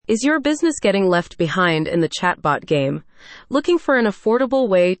Is your business getting left behind in the chatbot game? Looking for an affordable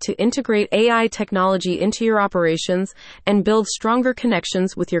way to integrate AI technology into your operations and build stronger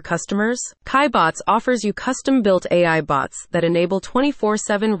connections with your customers? Chatbot offers you custom-built AI bots that enable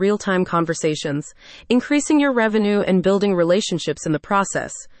 24/7 real-time conversations, increasing your revenue and building relationships in the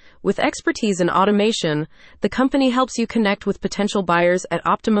process. With expertise in automation, the company helps you connect with potential buyers at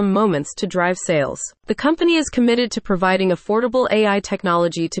optimum moments to drive sales. The company is committed to providing affordable AI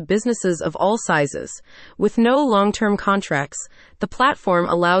technology to businesses of all sizes. With no long-term contracts, the platform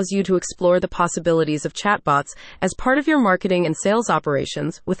allows you to explore the possibilities of chatbots as part of your marketing and sales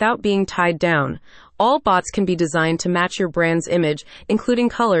operations without being tied down. All bots can be designed to match your brand's image, including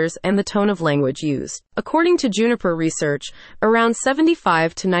colors and the tone of language used. According to Juniper Research, around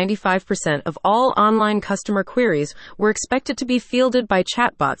 75 to 95% of all online customer queries were expected to be fielded by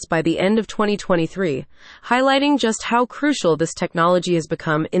chatbots by the end of 2023, highlighting just how crucial this technology has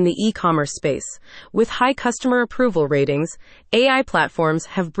become in the e-commerce space. With high customer approval ratings, AI platforms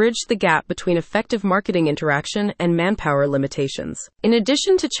have bridged the gap between effective marketing interaction and manpower limitations. In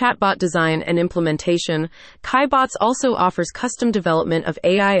addition to chatbot design and implementation, Chatbot also offers custom development of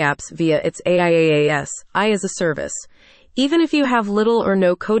AI apps via its AI as a service. Even if you have little or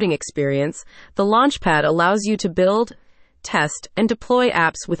no coding experience, the Launchpad allows you to build, test, and deploy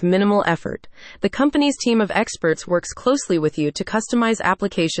apps with minimal effort. The company's team of experts works closely with you to customize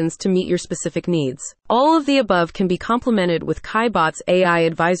applications to meet your specific needs. All of the above can be complemented with Chatbot's AI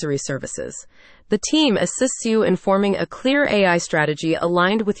advisory services. The team assists you in forming a clear AI strategy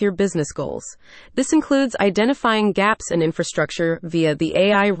aligned with your business goals. This includes identifying gaps in infrastructure via the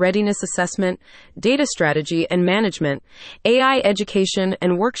AI readiness assessment, data strategy and management, AI education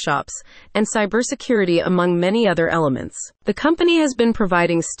and workshops, and cybersecurity, among many other elements. The company has been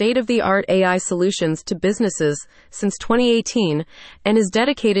providing state-of-the-art AI solutions to businesses since 2018 and is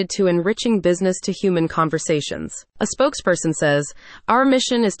dedicated to enriching business-to-human conversations. A spokesperson says, "Our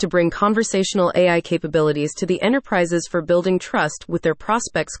mission is to bring conversational AI capabilities to the enterprises for building trust with their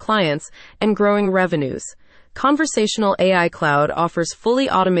prospects, clients, and growing revenues." Conversational AI Cloud offers fully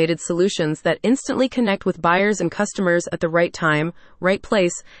automated solutions that instantly connect with buyers and customers at the right time, right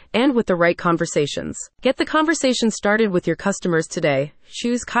place, and with the right conversations. Get the conversation started with your customers today.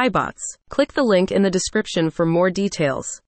 Choose Chatbot. Click the link in the description for more details.